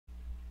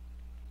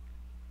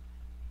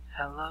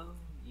Hello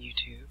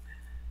YouTube,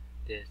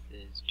 this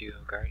is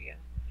Duo Guardia,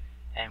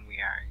 and we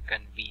are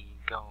going to be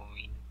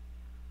going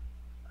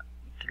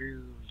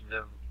through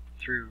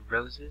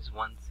roses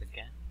once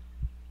again.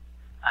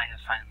 I have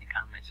finally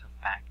gotten myself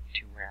back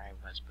to where I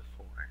was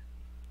before,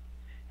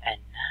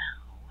 and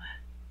now,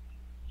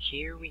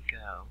 here we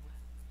go.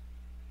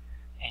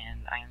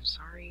 And I am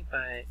sorry,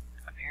 but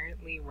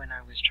apparently when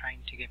I was trying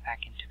to get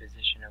back into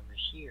position over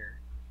here,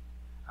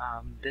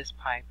 this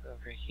pipe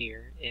over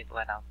here, it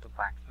let out the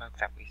black smoke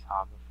that we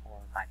saw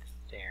before by the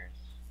stairs.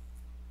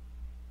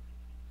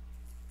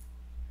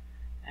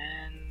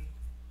 And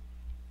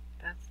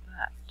that's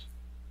that.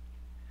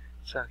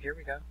 So here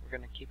we go, we're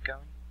gonna keep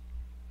going.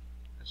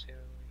 Let's see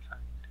what we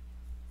find.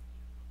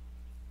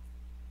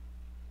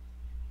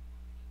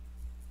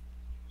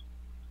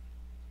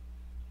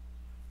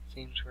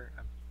 Seems we're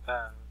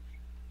above.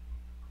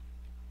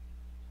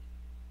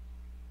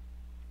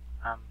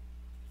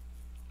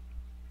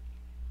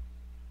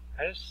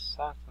 I just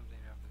saw something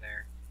over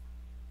there.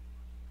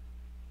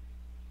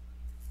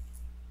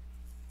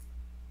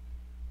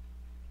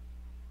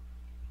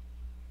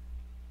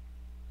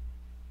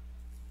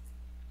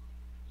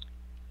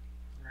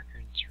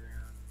 Records room.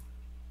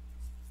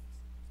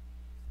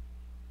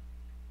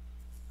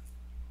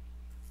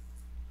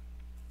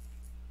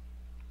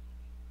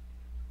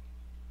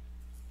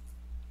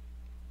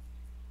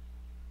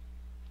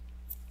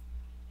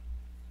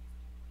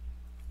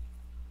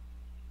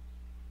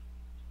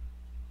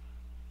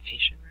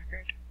 Patient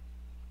record?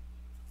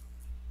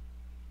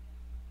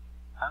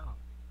 Oh.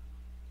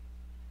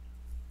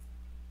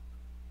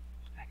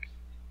 X.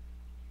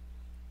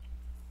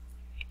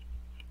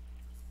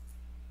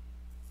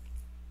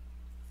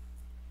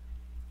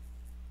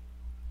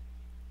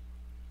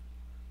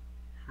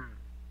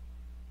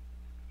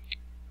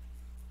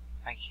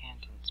 I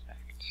can't inspect.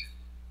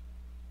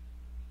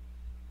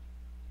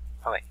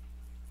 Oh wait.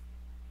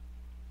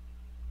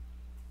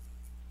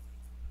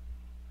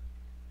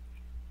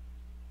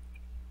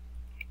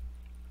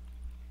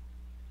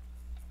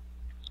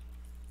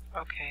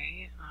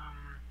 Okay,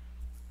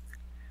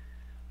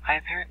 I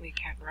apparently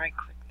can't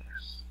right-click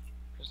this.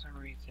 For some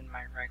reason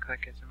my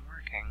right-click isn't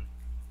working.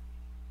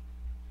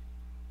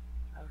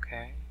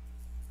 Okay.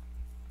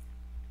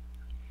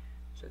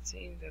 So it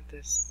seems that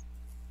this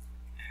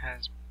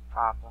has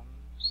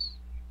problems.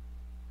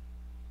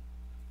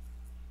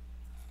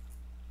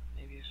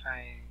 Maybe if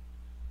I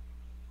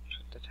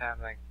put the tab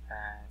like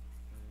that,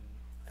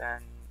 and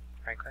then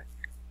right-click.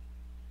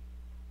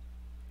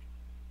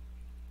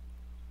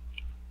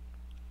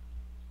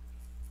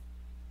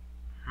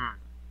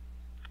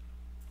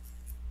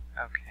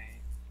 Okay,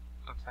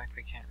 looks like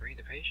we can't read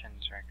the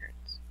patient's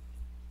records.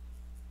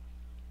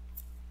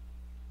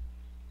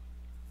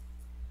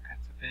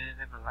 That's a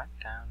bit of a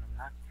letdown, I'm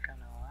not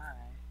gonna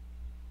lie.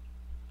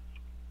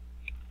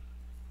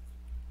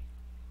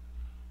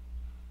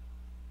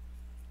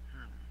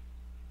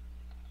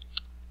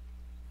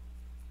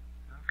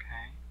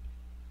 Okay.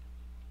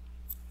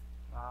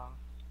 Well,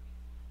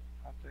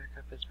 I'll pick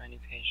up as many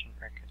patient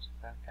records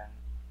as I can.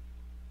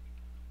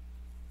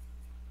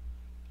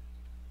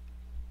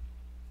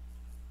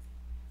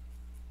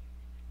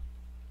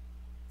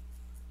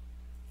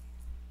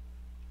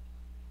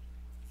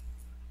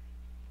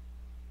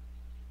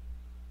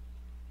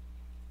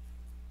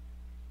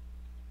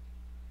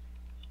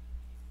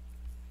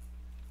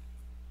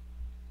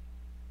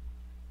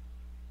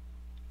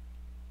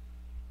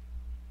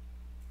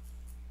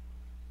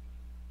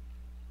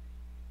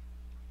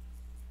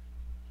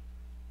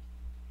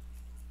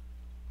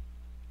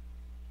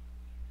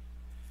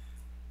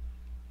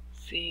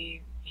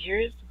 See,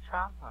 here's the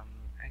problem.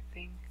 I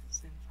think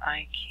since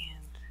I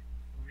can't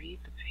read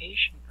the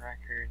patient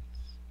records,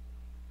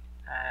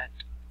 that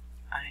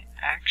I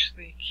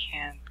actually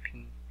can't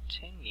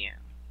continue.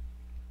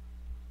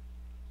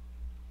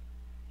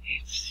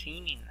 It's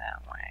seeming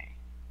that way.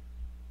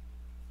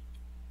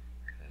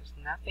 Because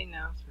nothing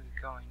else is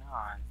going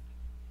on.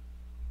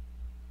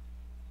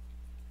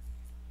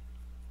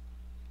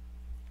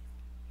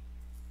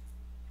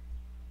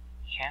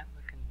 Can't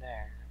look in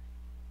there.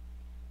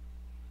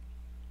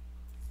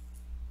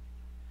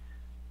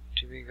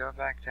 Do we go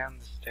back down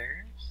the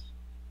stairs?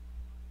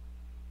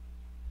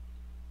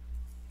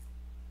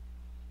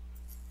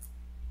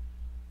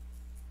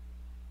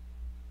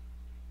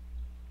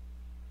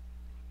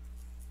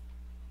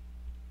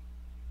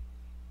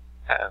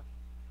 Uh-oh.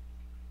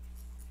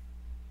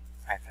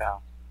 I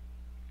fell.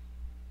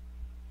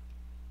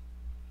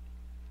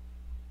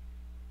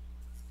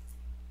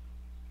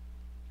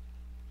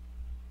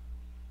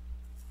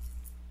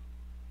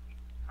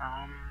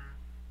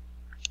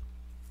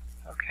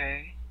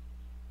 Okay.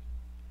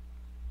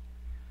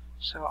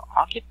 So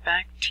I'll get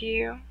back to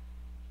you,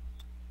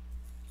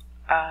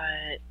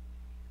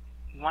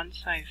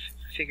 once I've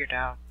figured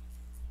out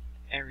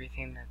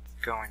everything that's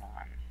going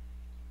on.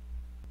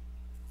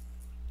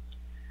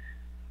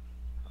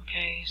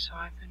 Okay, so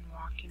I've been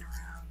walking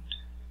around,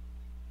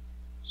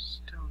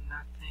 still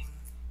nothing.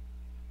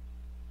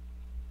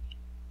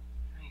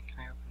 Hey, can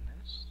I open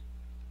this?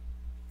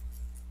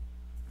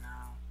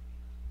 No.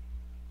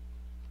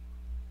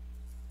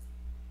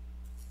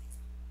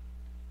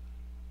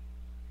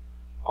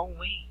 Oh,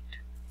 wait.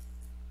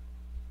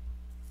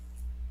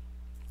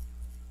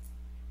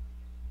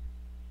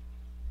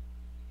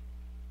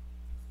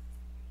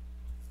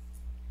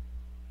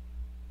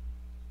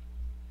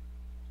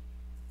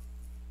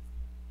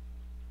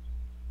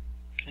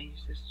 Can I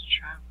use this to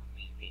travel,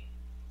 maybe?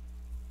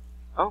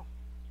 Oh!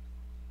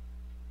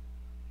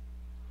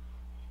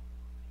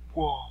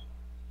 Whoa!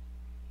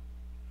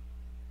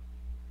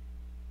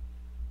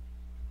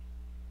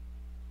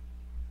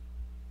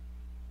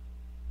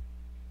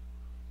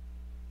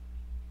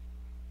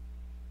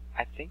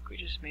 I think we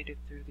just made it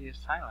through the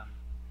asylum.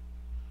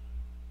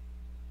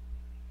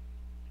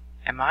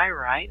 Am I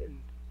right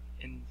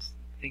in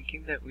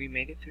thinking that we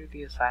made it through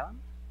the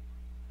asylum?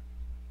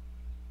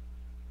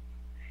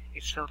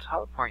 It's still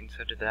teleporting,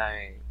 so did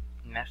I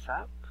mess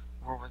up?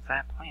 Or was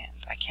that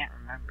planned? I can't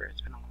remember.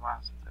 It's been a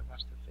while since I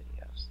watched the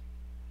videos.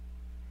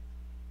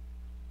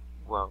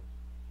 Whoa.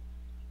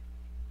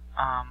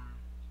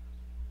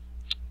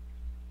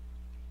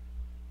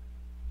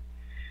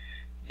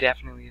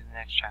 Definitely the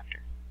next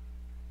chapter.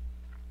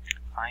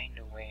 Find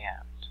a way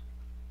out.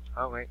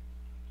 Oh wait,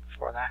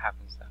 before that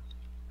happens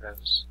though,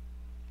 Rose.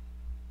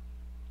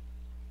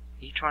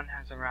 Each one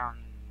has around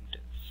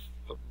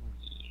 3,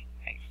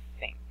 I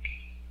think.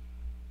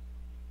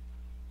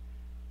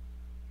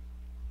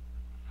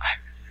 I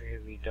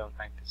really don't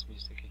like this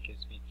music, it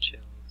gives me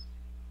chills.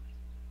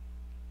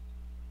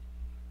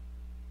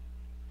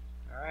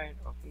 Alright,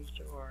 open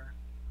the door.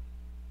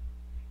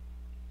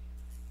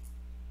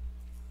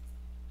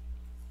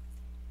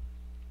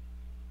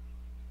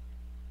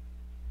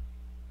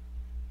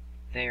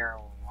 They are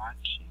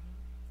watching.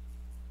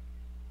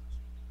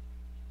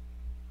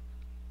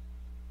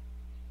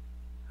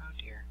 Oh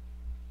dear.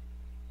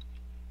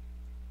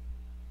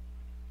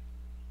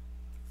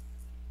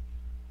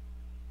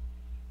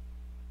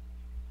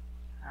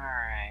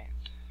 Alright.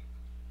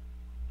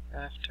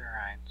 Left or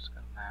right? Let's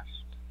go left.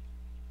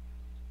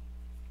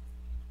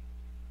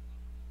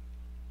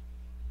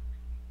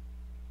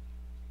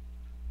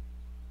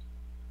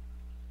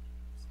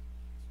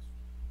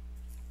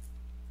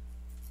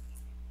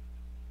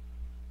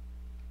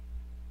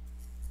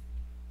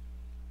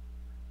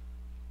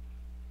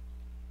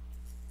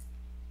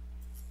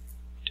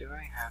 Do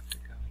I have to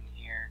go in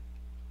here?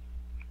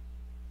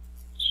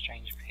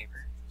 Strange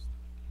paper.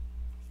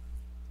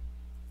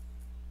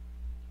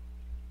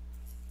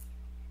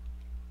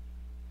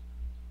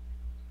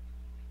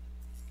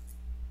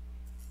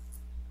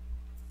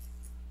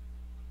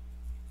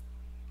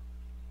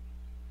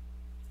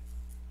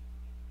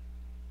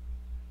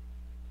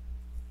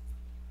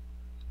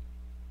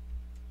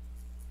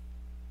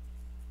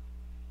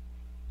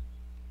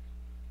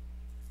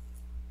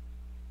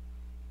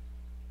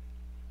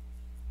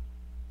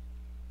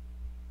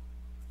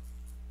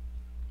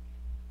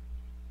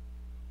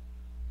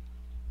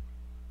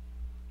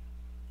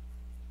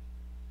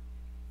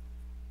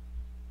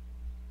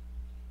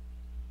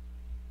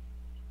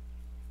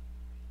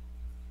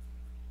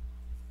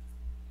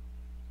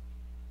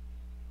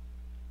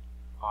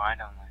 Oh, I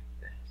don't like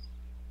this.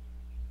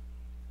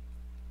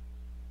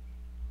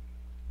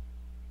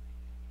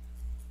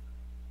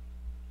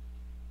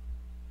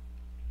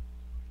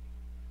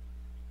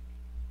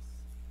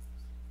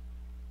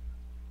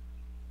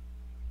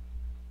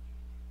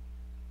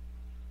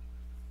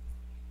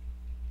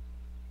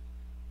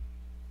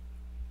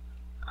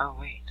 Oh,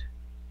 wait.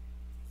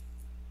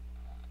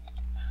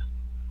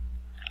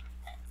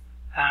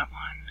 That one,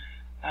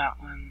 that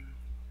one,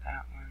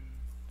 that one,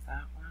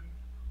 that one.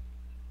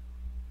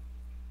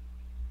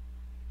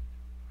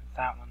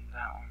 That one,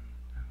 that one,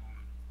 that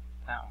one,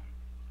 that one.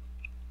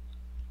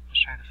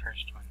 Let's try the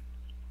first one.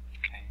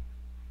 Okay.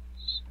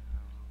 So...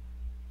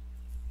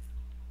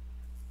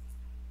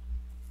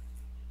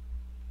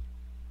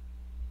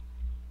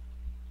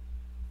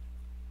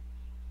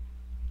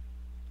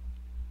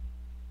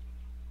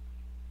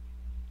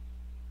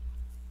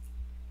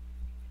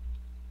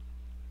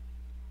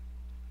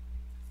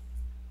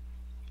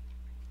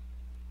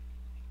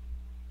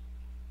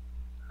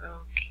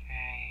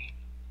 Okay.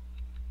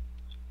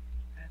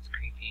 That's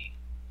creepy.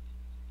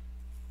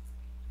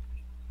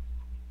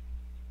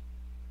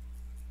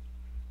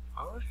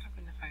 What would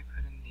happen if I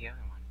put in the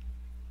other one?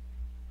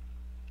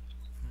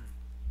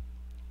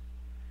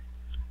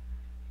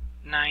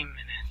 9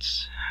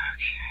 minutes.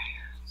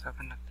 Okay. Let's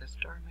open up this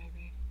door,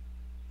 maybe?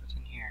 What's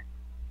in here?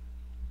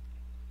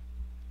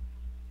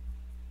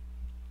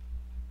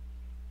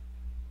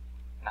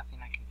 Nothing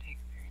I can take,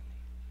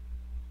 apparently.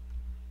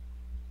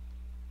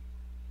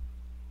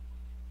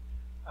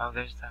 Oh,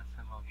 there's that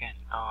symbol again.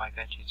 Oh, I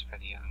bet you it's for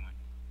the other one.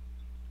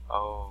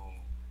 Oh.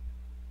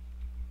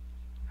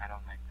 I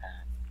don't like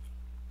that.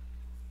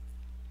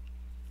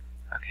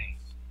 Okay.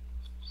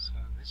 So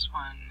this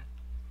one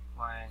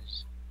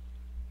was...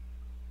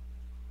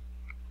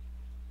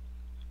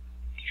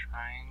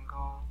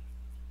 triangle...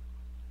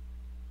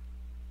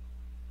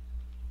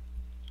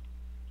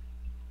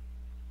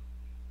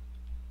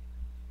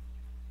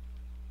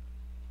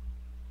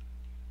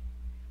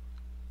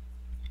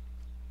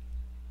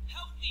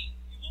 Help me!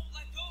 You won't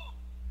let go!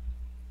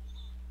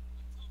 Hold on,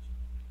 I'm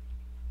coming.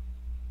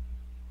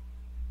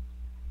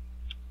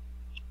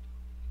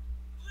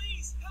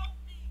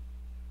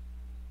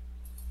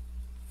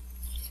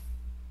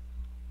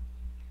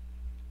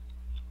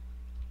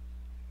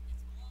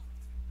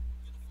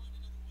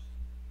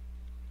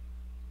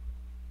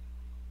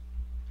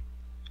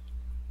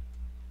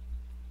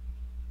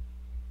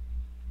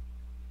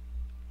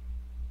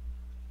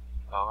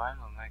 Oh, I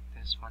don't like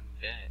this one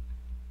bit.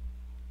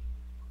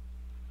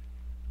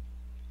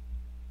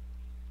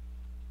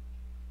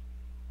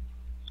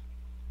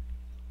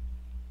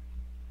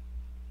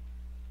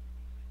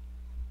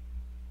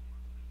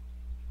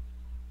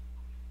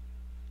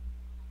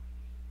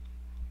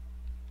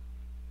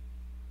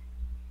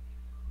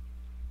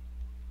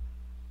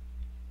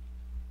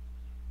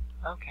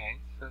 Okay,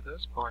 so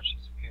those boards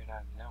just appeared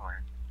out of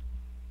nowhere.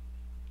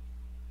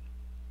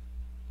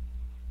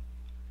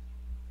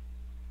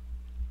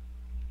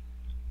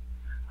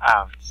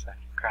 Oh, it's a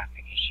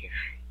graphic issue.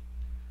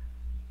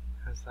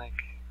 It was like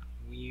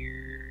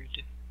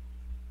weird.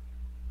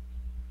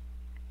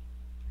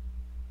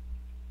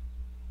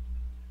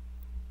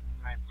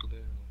 My blue.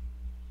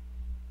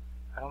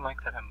 I don't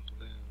like that I'm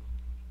blue.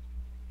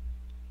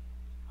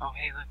 Oh,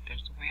 hey, look,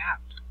 there's the way out.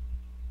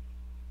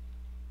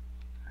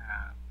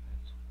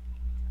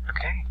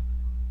 Okay.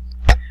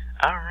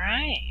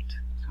 Alright.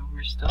 So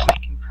we're still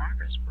making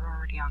progress. We're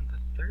already on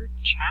the 3rd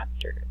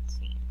chapter, it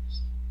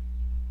seems.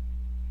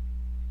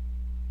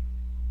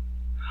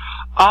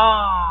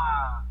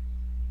 Ah!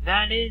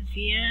 That is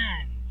the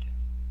end!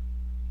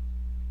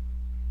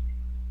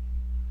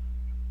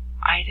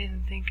 I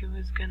didn't think it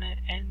was gonna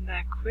end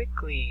that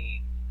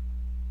quickly.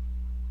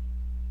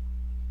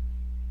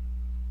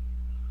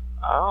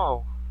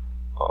 Oh.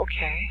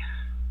 Okay.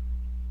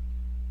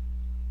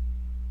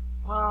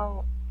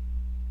 Well,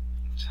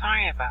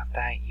 sorry about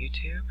that,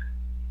 YouTube.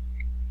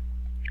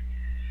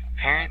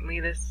 Apparently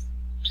this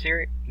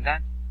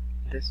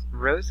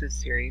Roses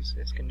series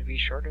is going to be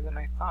shorter than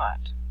I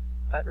thought.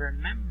 But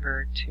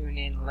remember, tune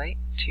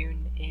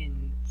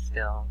in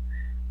still,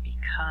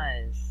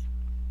 because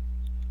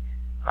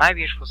my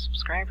beautiful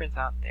subscribers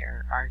out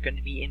there are going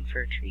to be in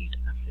for a treat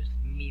of just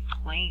me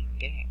playing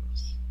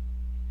games.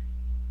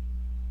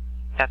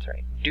 That's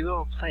right,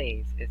 Duo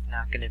Plays is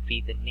now going to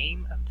be the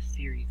name of the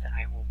series that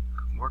I will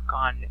work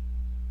on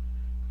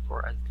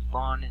for as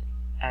long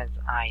as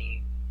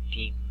I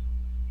deem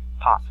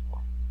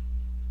possible.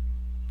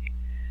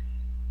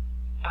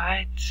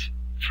 But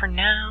for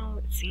now,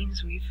 it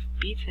seems we've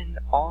beaten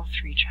all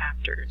 3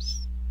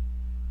 chapters,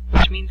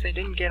 which means I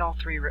didn't get all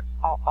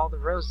the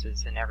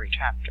roses in every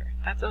chapter.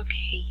 That's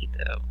okay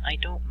though, I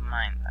don't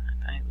mind that.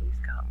 I at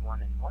least got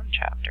 1 in 1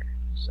 chapter.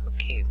 It's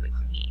okay with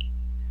me.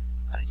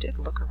 But I did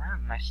look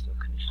around and I still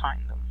couldn't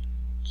find them.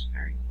 It's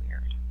very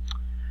weird.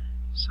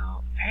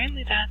 So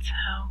apparently that's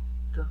how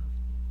the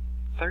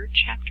 3rd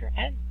chapter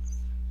ends.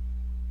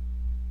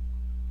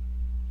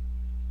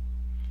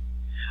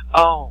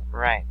 Oh,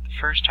 right.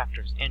 The 1st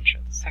chapter was intro,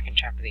 the 2nd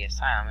chapter the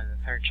asylum, and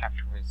the 3rd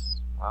chapter was,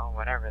 well,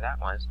 whatever that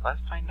was. Let's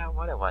find out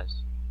what it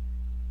was.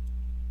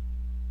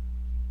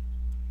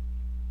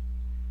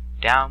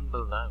 Down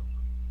below.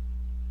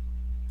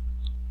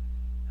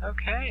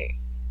 Okay.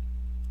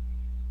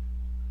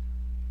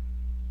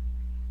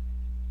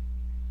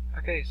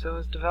 Okay, so it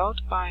was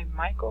developed by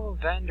Michael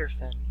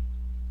Vanderfin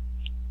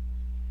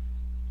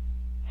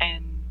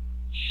and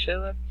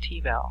Philip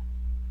Tebel.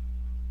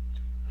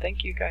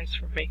 Thank you guys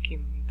for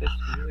making this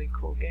really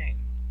cool game.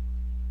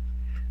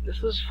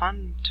 This was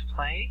fun to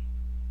play.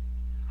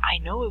 I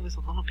know it was a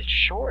little bit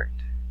short.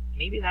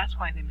 Maybe that's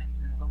why they meant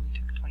it only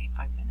took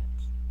 25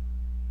 minutes.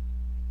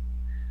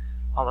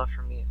 Although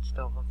for me it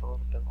still was a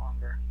little bit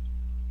longer.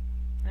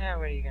 Yeah,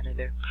 what are you gonna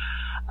do?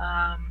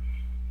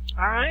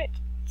 Alright,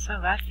 so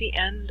that's the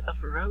end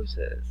of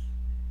Roses.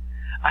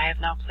 I have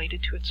now played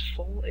it to its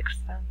full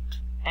extent.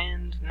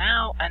 And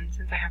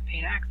since I have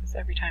paid access,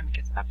 every time it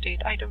gets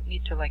updated, I don't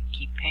need to, like,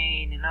 keep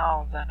paying and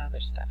all that other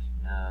stuff.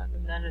 No,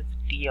 none of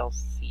the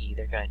DLC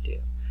they're gonna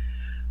do.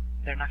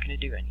 They're not gonna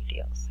do any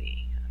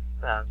DLC.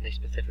 They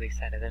specifically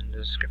said it in the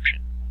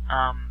description.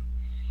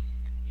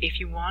 If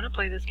you want to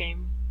play this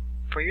game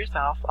for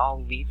yourself,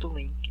 I'll leave the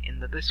link in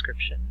the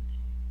description.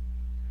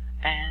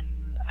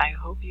 And I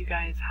hope you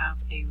guys have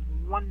a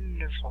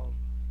wonderful,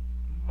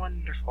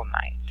 wonderful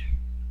night.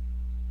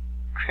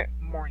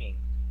 Morning.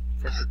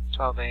 Since it's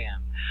 12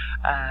 a.m.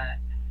 I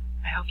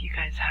hope you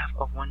guys have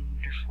a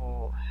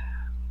wonderful,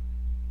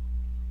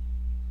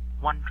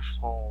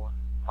 wonderful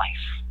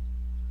life.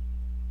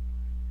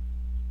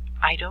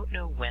 I don't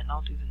know when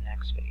I'll do the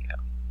next video,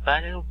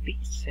 but it'll be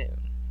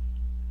soon.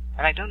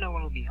 And I don't know what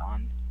it'll be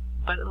on,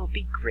 but it'll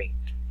be great.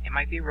 It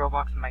might be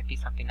Roblox, it might be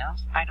something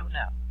else, I don't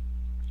know.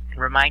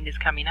 Remind is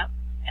coming up,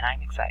 and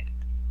I'm excited.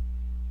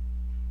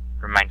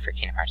 Remind for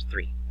Kingdom Hearts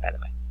 3, by the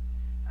way.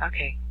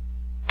 Okay,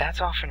 that's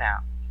all for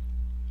now.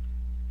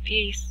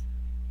 Peace.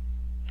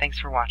 Thanks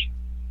for watching.